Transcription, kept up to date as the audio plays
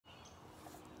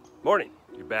Morning,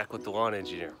 you're back with the lawn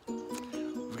engineer.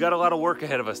 We've got a lot of work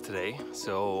ahead of us today,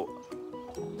 so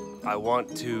I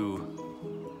want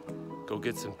to go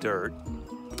get some dirt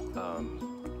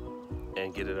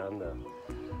and get it on the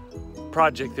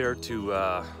project there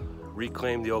to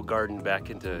reclaim the old garden back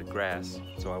into grass.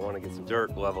 So I want to get some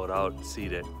dirt, level it out,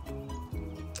 seed it,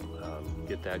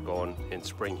 get that going in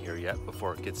spring here yet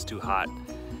before it gets too hot.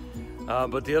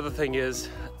 But the other thing is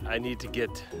I need to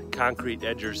get concrete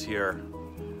edgers here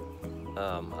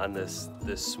on this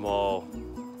small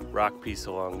rock piece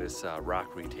along this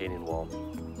rock retaining wall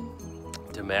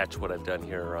to match what I've done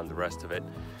here around the rest of it.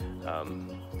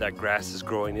 That grass is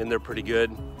growing in there pretty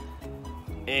good,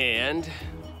 and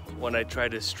when I try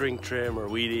to string trim or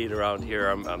weed eat around here,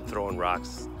 I'm throwing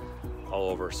rocks all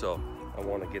over, so I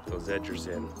want to get those edgers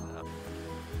in.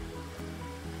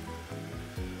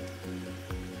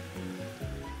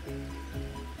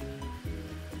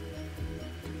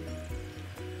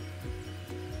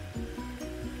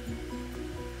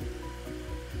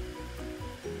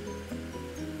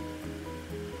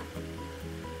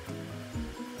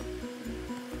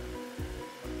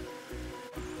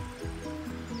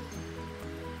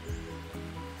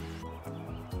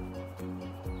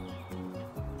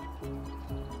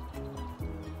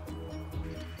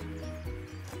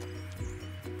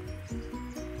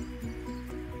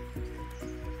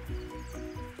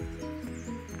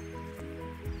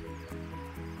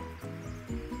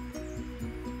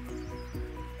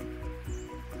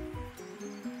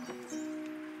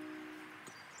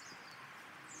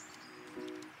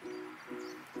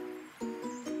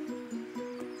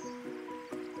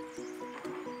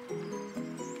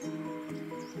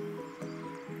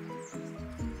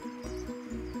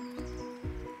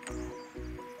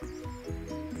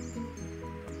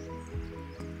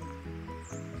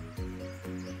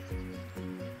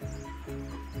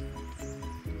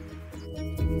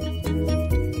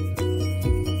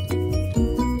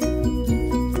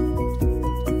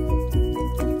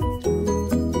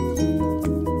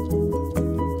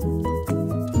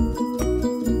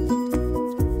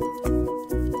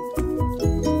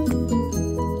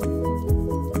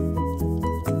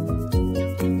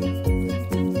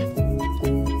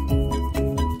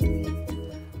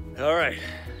 All right,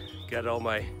 got all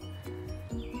my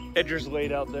edgers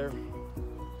laid out there.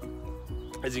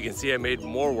 As you can see, I made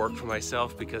more work for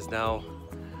myself because now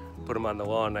put them on the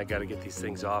lawn. I got to get these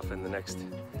things off in the next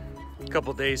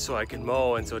couple days so I can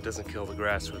mow and so it doesn't kill the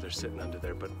grass where they're sitting under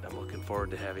there. But I'm looking forward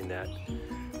to having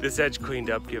this edge cleaned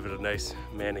up, give it a nice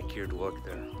manicured look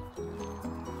there.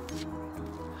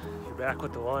 You're back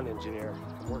with the lawn engineer.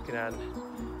 I'm working on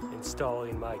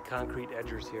installing my concrete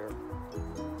edgers here.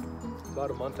 About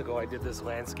a month ago I did this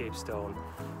landscape stone,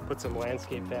 put some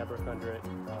landscape fabric under it.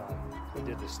 I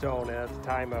did the stone, and at the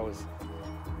time I was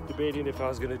debating if I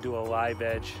was going to do a live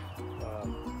edge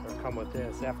or come with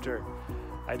this. After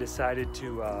I decided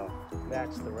to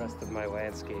match the rest of my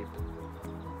landscape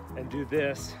and do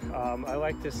this, I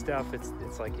like this stuff.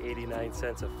 It's like 89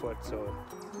 cents a foot, so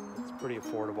it's pretty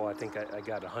affordable. I think I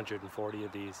got 140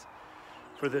 of these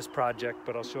for this project,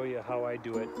 but I'll show you how I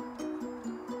do it.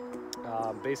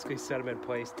 Basically set them in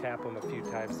place, tap them a few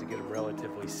times to get them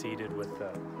relatively seated with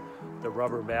the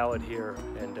rubber mallet here,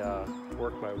 and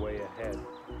work my way ahead.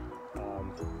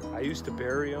 I used to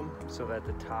bury them so that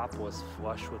the top was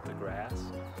flush with the grass,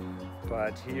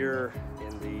 but here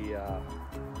in the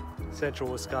central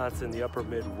Wisconsin, the upper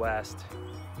Midwest,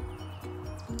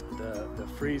 the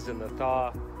freeze and the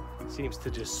thaw seems to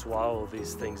just swallow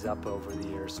these things up over the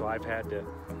years, so I've had to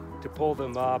pull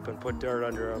them up and put dirt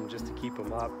under them just to keep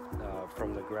them up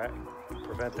from the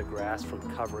prevent the grass from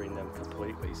covering them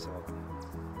completely. So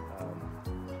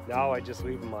now I just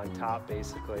leave them on top,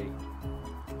 basically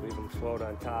leave them float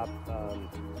on top.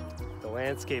 The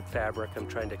landscape fabric I'm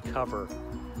trying to cover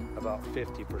about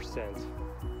 50%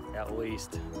 at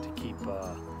least to keep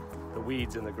the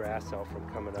weeds and the grass out from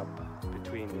coming up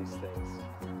between these things.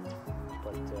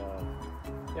 But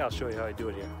yeah, I'll show you how I do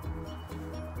it here.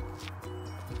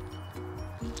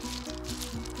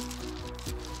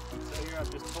 I'm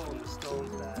just pulling the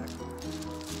stones back.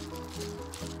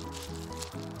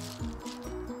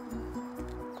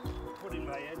 Putting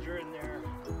my edger in there.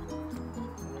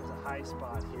 And there's a high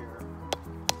spot here.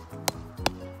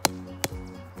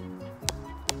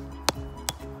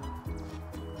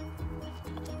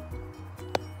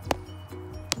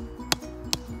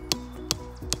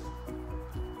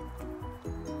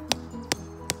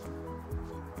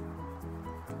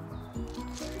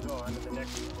 There you go, on to the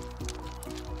next one.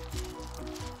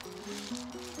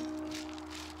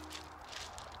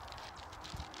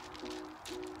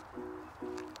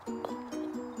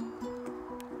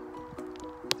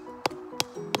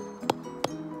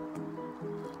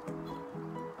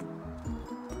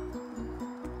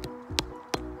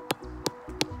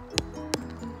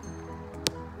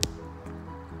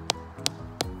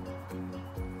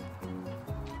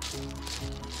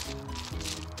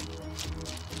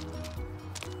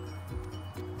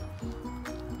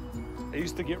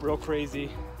 used to get real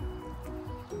crazy,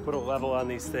 put a level on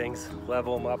these things,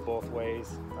 level them up both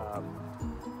ways,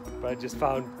 but I just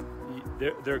found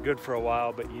they're good for a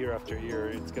while, but year after year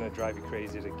it's going to drive you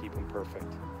crazy to keep them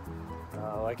perfect.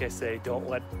 Like I say, don't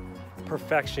let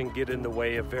perfection get in the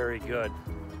way of very good.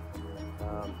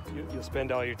 You'll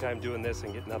spend all your time doing this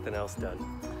and get nothing else done.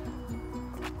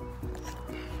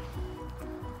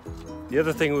 The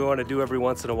other thing we want to do every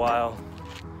once in a while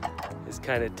is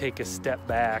kind of take a step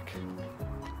back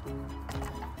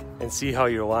and see how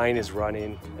your line is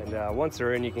running. And once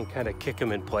they're in, you can kind of kick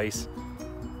them in place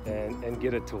and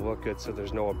get it to look good so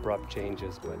there's no abrupt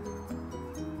changes. But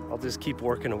I'll just keep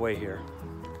working away here.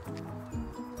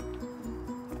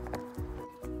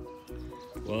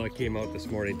 Well, I came out this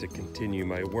morning to continue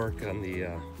my work on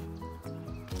the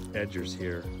edgers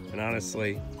here. And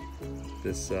honestly,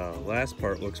 this last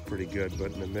part looks pretty good,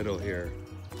 but in the middle here,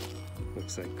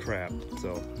 looks like crap.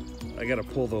 So I gotta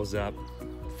pull those up,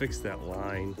 fix that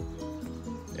line.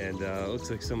 And it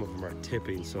looks like some of them are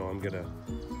tipping, so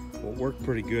what worked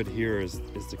pretty good here is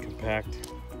to compact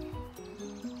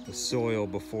the soil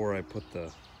before I put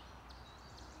the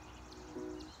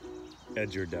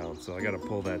edger down. So I gotta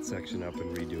pull that section up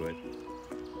and redo it.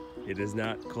 It is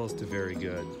not close to very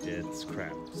good, it's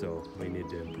crap, so we need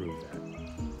to improve that.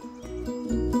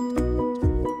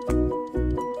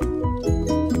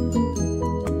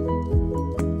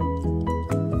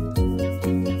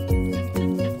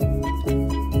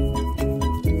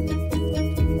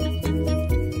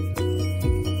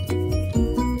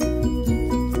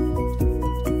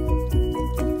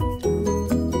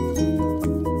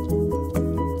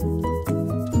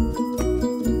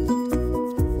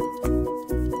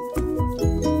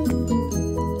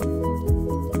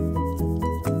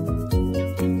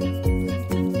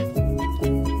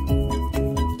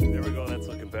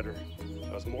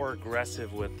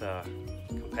 Aggressive with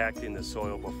compacting the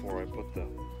soil before I put the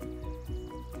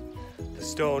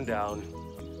stone down.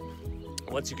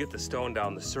 Once you get the stone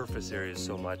down, the surface area is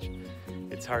so much,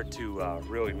 it's hard to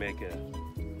really make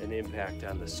an impact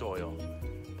on the soil.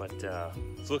 But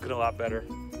it's looking a lot better.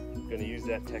 I'm going to use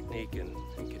that technique and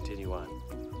continue on.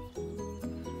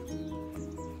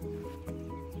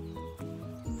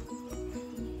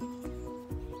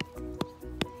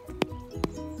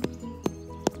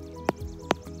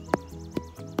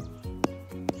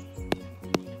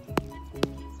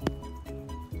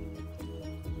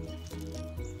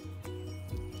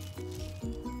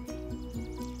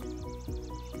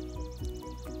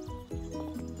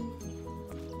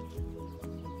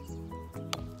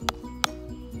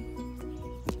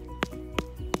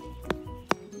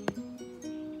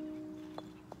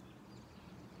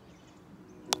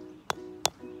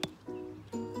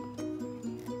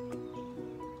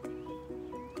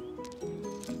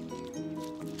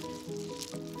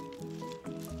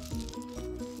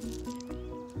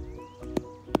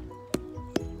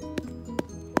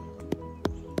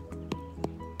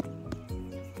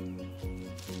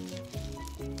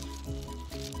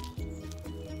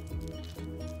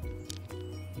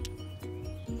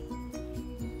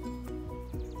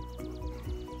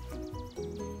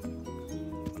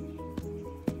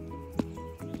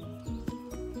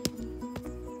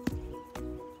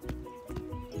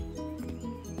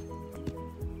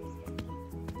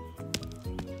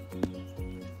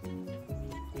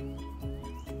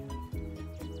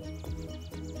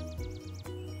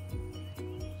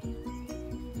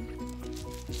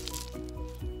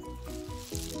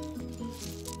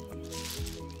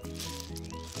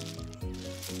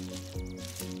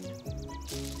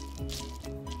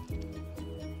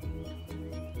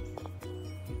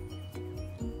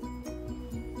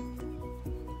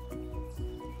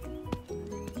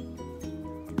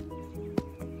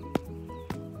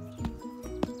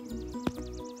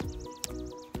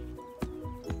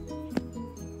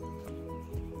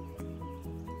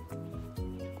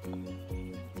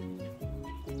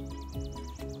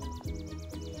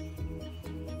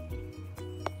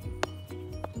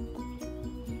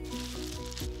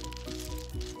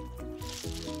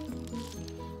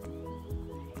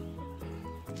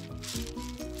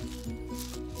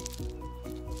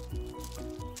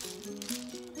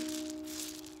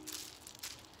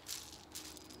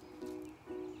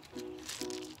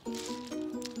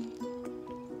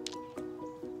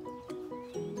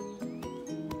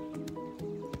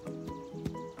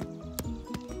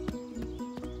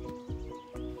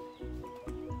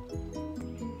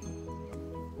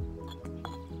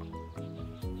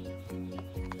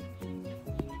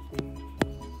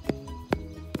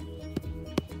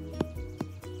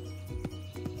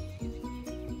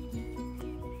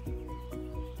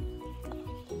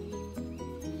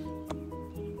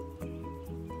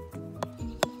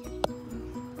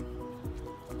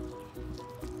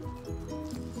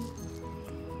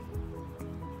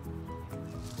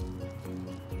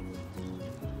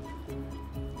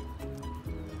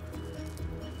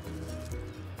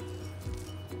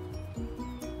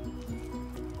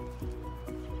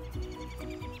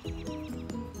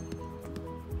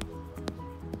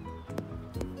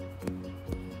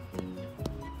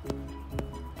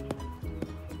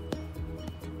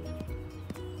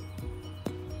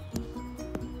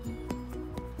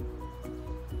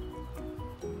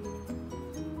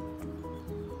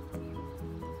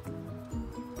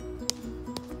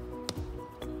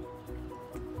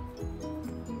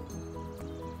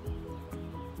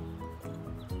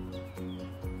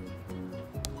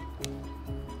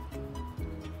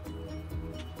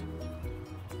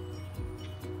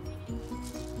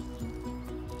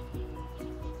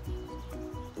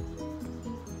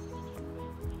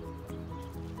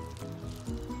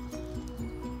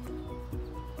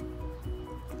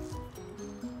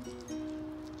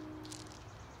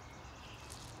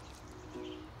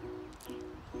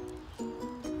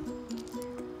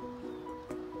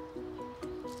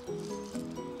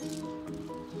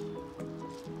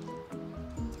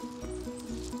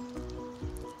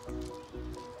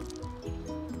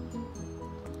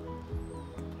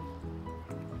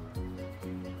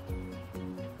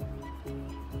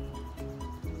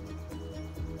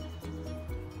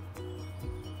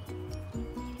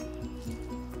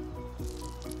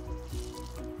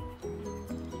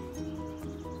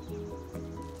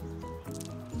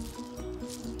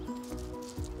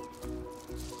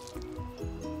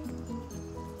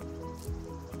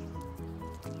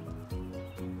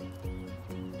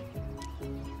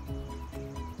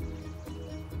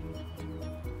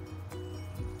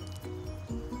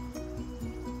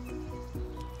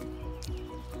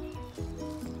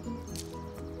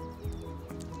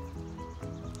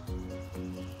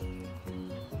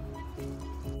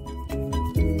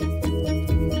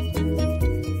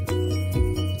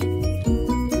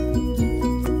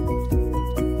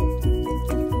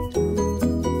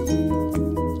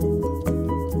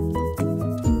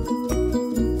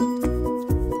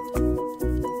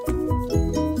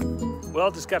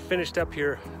 just got finished up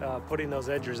here putting those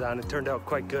edgers on. It turned out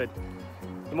quite good.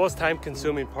 The most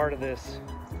time-consuming part of this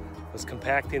was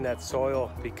compacting that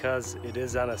soil because it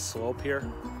is on a slope here.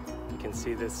 You can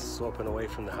see this sloping away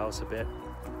from the house a bit.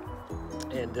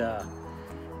 And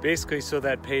basically, so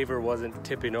that paver wasn't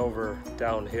tipping over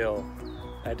downhill,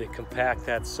 I had to compact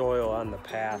that soil on the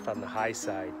path on the high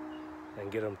side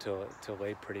and get them to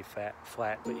lay pretty flat.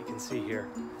 But you can see here,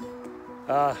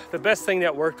 the best thing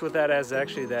that worked with that is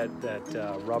actually that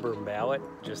rubber mallet,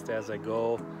 just as I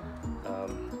go,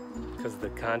 because the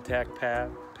contact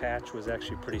patch was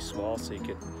actually pretty small, so you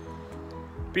could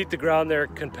beat the ground there,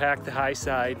 compact the high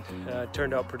side.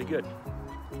 Turned out pretty good.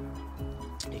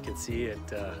 You can see it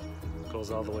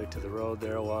goes all the way to the road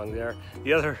there, along there.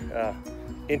 The other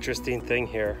interesting thing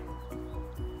here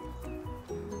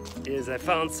is I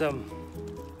found some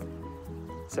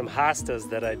hostas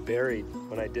that I'd buried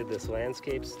when I did this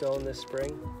landscape stone this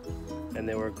spring, and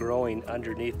they were growing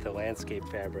underneath the landscape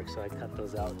fabric, so I cut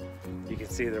those out. You can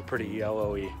see they're pretty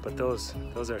yellowy, but those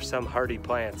are some hardy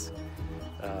plants.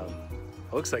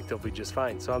 Looks like they'll be just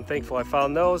fine. So I'm thankful I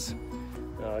found those.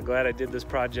 Glad I did this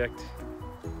project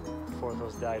before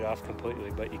those died off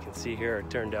completely, but you can see here it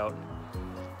turned out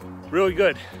really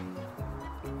good.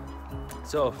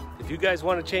 So if you guys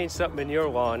want to change something in your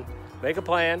lawn, make a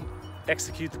plan,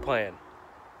 execute the plan.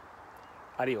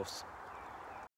 Adios.